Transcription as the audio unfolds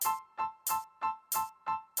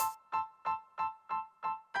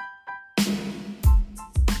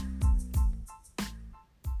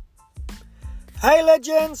Hey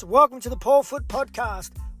legends, welcome to the Paul Foot Podcast,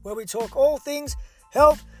 where we talk all things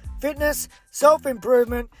health, fitness,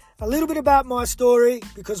 self-improvement, a little bit about my story,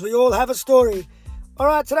 because we all have a story.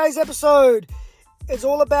 Alright, today's episode is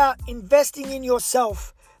all about investing in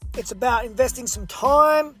yourself. It's about investing some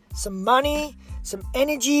time, some money, some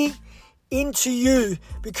energy into you,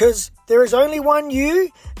 because there is only one you,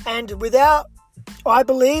 and without, I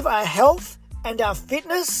believe, our health and our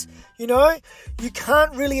fitness, you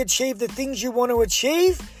can't really achieve the things you want to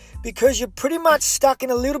achieve, because you're pretty much stuck in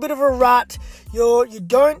a little bit of a rut. You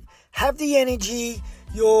don't have the energy,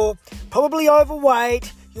 you're probably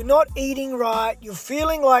overweight, you're not eating right, you're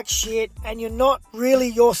feeling like shit, and you're not really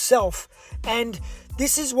yourself. And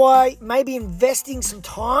this is why maybe investing some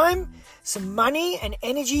time, some money and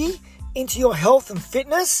energy into your health and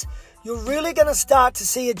fitness, you're really going to start to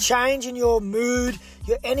see a change in your mood,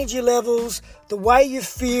 your energy levels, the way you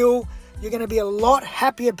feel. You're going to be a lot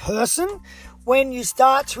happier person when you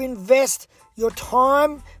start to invest your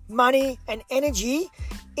time, money, and energy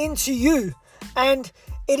into you. And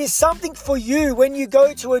it is something for you when you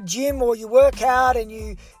go to a gym or you work out and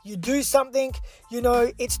you do something,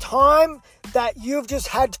 it's time that you've just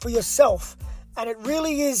had for yourself. And it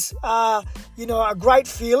really is, a great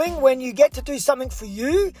feeling when you get to do something for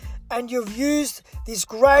you and you've used this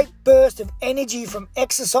great burst of energy from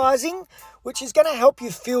exercising, which is going to help you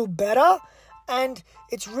feel better. And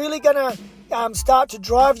it's really going to start to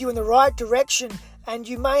drive you in the right direction. And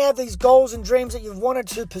you may have these goals and dreams that you've wanted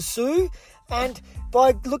to pursue. And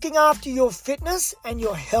by looking after your fitness and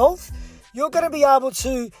your health, you're going to be able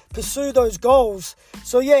to pursue those goals.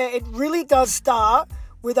 So yeah, it really does start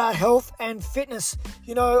with our health and fitness.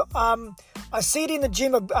 I see it in the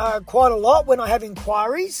gym quite a lot when I have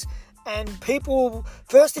inquiries, and people,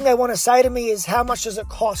 first thing they want to say to me is, how much does it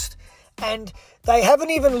cost? And they haven't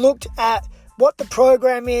even looked at what the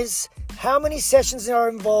program is, how many sessions are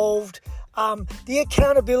involved, the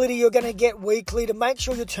accountability you're going to get weekly to make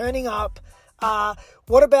sure you're turning up.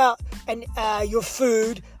 What about your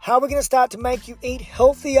food? How are we going to start to make you eat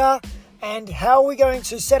healthier? And how are we going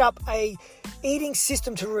to set up a eating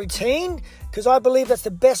system to routine? Because I believe that's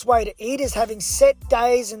the best way to eat, is having set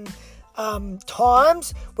days and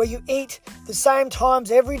times where you eat the same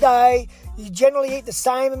times every day. You generally eat the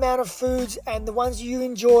same amount of foods and the ones you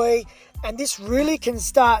enjoy. And this really can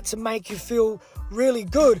start to make you feel really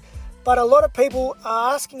good. But a lot of people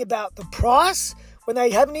are asking about the price when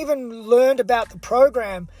they haven't even learned about the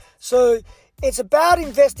program. So it's about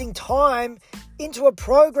investing time into a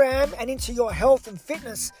program and into your health and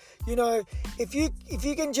fitness. If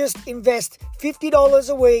you can just invest $50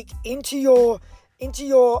 a week into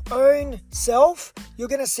your own self, you're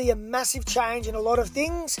going to see a massive change in a lot of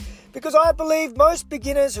things. Because I believe most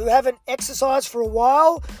beginners who haven't exercised for a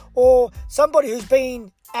while, or somebody who's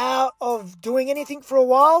been out of doing anything for a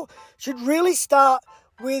while, should really start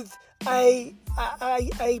with a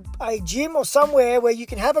gym or somewhere where you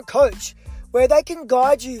can have a coach, where they can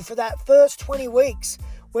guide you for that first 20 weeks,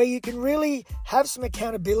 where you can really have some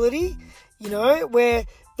accountability, where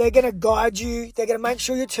they're going to guide you, they're going to make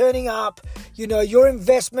sure you're turning up, your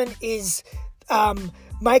investment is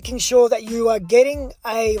making sure that you are getting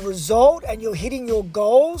a result and you're hitting your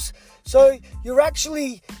goals. So you're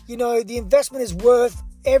actually, the investment is worth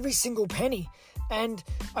every single penny. And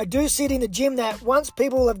I do see it in the gym that once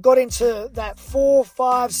people have got into that 4,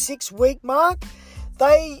 5, 6 week mark,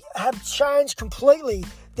 they have changed completely.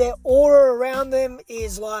 Their aura around them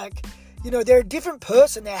is like, they're a different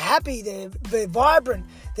person. They're happy, they're vibrant,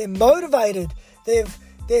 they're motivated,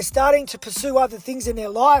 they're starting to pursue other things in their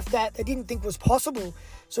life that they didn't think was possible.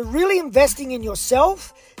 So really investing in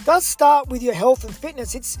yourself does start with your health and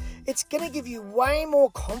fitness. It's going to give you way more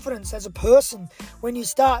confidence as a person when you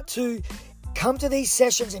start to come to these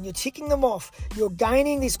sessions and you're ticking them off. You're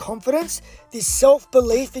gaining this confidence, this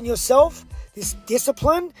self-belief in yourself, this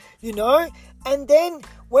discipline, and then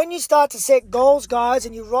when you start to set goals, guys,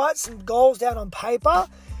 and you write some goals down on paper,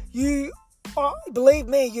 believe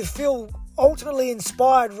me, you feel ultimately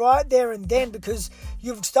inspired right there and then, because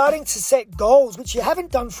you're starting to set goals which you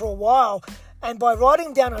haven't done for a while. And by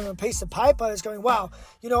writing down on a piece of paper, it's going, wow,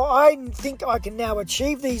 I think I can now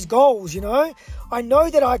achieve these goals, I know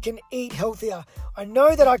that I can eat healthier. I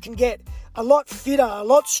know that I can get a lot fitter, a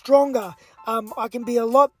lot stronger. I can be a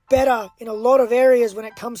lot better in a lot of areas when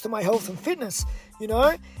it comes to my health and fitness,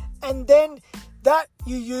 And then that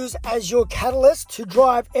you use as your catalyst to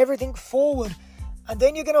drive everything forward. And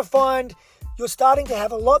then you're going to find you're starting to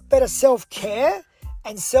have a lot better self-care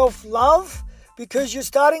and self-love, because you're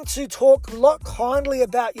starting to talk a lot kindly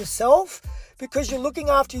about yourself, because you're looking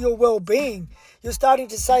after your well-being. You're starting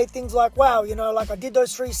to say things like, wow, like I did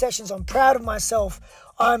those 3 sessions. I'm proud of myself.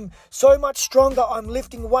 I'm so much stronger. I'm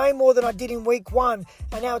lifting way more than I did in week 1.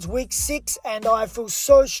 And now it's week 6 and I feel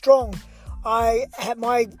so strong. I have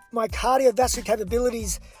my cardiovascular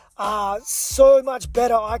capabilities are so much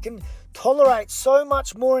better. I can tolerate so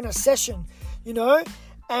much more in a session,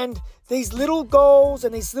 and these little goals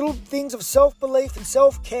and these little things of self-belief and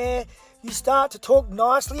self-care, you start to talk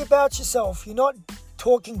nicely about yourself. You're not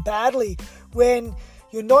talking badly when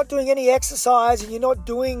you're not doing any exercise and you're not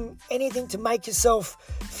doing anything to make yourself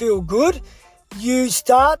feel good. You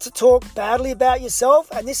start to talk badly about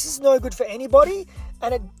yourself, and this is no good for anybody.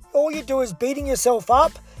 And all you do is beating yourself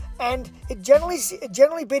up, and it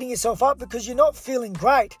generally beating yourself up because you're not feeling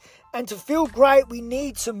great. And to feel great, we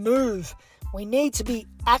need to move. We need to be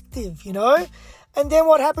active, And then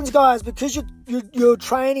what happens, guys, because you're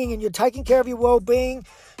training and you're taking care of your well-being,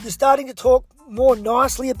 you're starting to talk more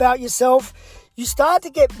nicely about yourself. You start to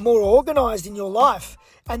get more organized in your life.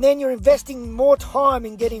 And then you're investing more time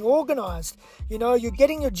in getting organized. You're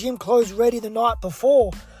getting your gym clothes ready the night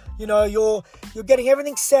before. You're getting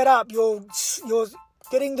everything set up. You're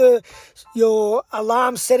getting your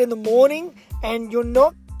alarm set in the morning, and you're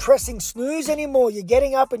not pressing snooze anymore. You're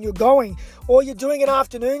getting up and you're going. Or you're doing an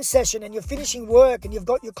afternoon session and you're finishing work and you've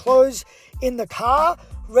got your clothes in the car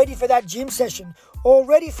ready for that gym session, or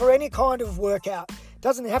ready for any kind of workout.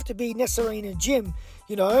 Doesn't have to be necessarily in a gym,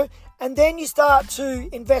 And then you start to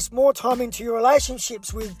invest more time into your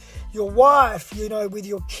relationships with your wife, with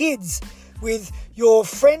your kids, with your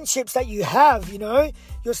friendships that you have,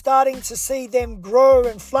 You're starting to see them grow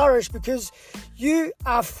and flourish because you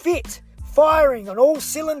are fit, firing on all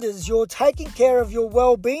cylinders. You're taking care of your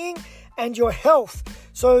well-being and your health.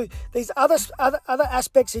 So these other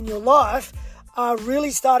aspects in your life are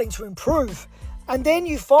really starting to improve. And then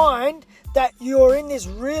you find that you're in this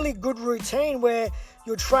really good routine where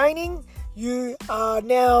you're training, you are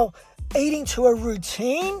now eating to a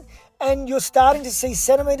routine, and you're starting to see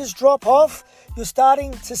centimeters drop off. You're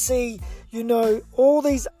starting to see, all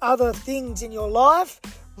these other things in your life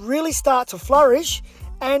really start to flourish.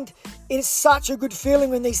 And it's such a good feeling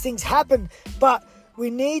when these things happen. But we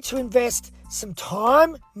need to invest some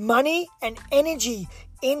time, money, and energy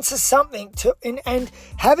into something. And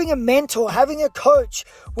having a mentor, having a coach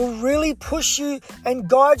will really push you and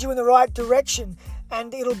guide you in the right direction.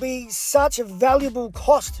 And it'll be such a valuable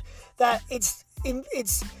cost that it's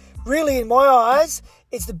really, in my eyes,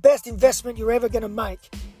 it's the best investment you're ever going to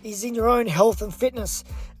make, is in your own health and fitness.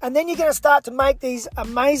 And then you're going to start to make these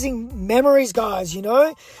amazing memories, guys,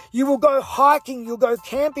 You will go hiking, you'll go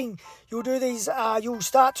camping, you'll do these, you'll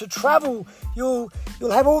start to travel, you'll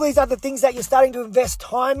have all these other things that you're starting to invest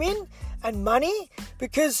time in and money,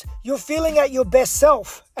 because you're feeling at your best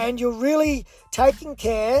self and you're really taking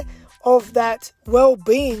care of that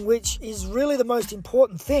well-being, which is really the most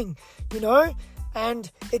important thing,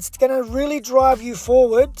 and it's going to really drive you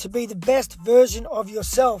forward to be the best version of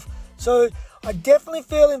yourself. So I definitely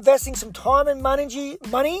feel investing some time and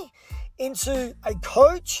money into a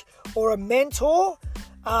coach or a mentor,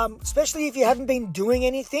 especially if you haven't been doing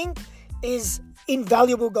anything, is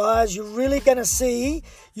invaluable, guys. You're really going to see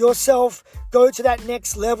yourself go to that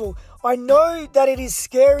next level. I know that it is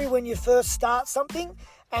scary when you first start something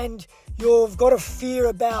and you've got a fear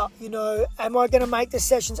about, am I going to make the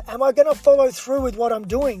sessions? Am I going to follow through with what I'm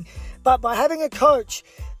doing? But by having a coach,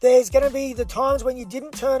 there's going to be the times when you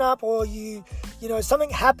didn't turn up, or something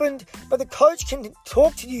happened, but the coach can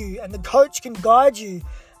talk to you and the coach can guide you,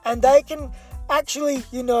 and they can actually,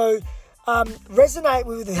 resonate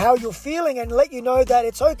with how you're feeling and let you know that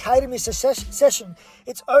it's okay to miss a session.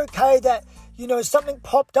 It's okay that, something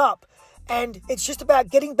popped up. And it's just about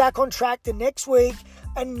getting back on track the next week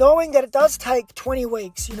and knowing that it does take 20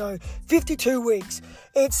 weeks, 52 weeks.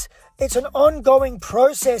 It's an ongoing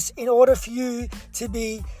process in order for you to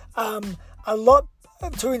be a lot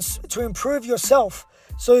to improve yourself.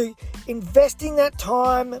 So investing that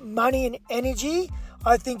time, money, and energy,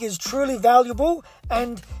 I think, is truly valuable.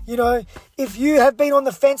 And, if you have been on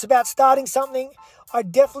the fence about starting something, I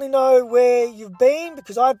definitely know where you've been,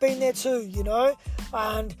 because I've been there too,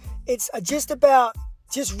 and it's just about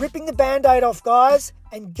just ripping the Band-Aid off, guys,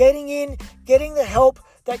 and getting the help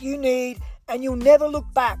that you need, and you'll never look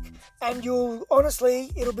back. And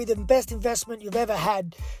it'll be the best investment you've ever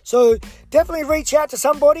had. So definitely reach out to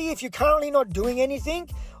somebody if you're currently not doing anything.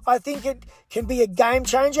 I think it can be a game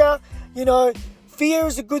changer. Fear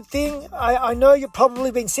is a good thing. I know you've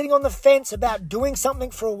probably been sitting on the fence about doing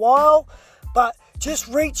something for a while, but just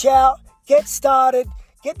reach out, get started,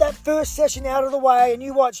 get that first session out of the way, and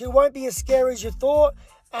you watch, it won't be as scary as you thought,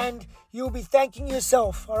 and you'll be thanking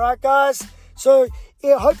yourself. All right, guys? So,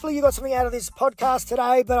 yeah, hopefully you got something out of this podcast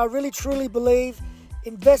today, but I really, truly believe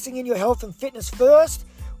investing in your health and fitness first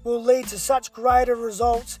will lead to such greater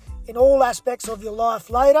results in all aspects of your life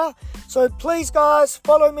later. So please, guys,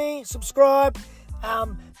 follow me, subscribe,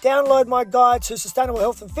 download my guide to sustainable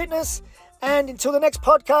health and fitness. And until the next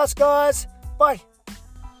podcast, guys, bye.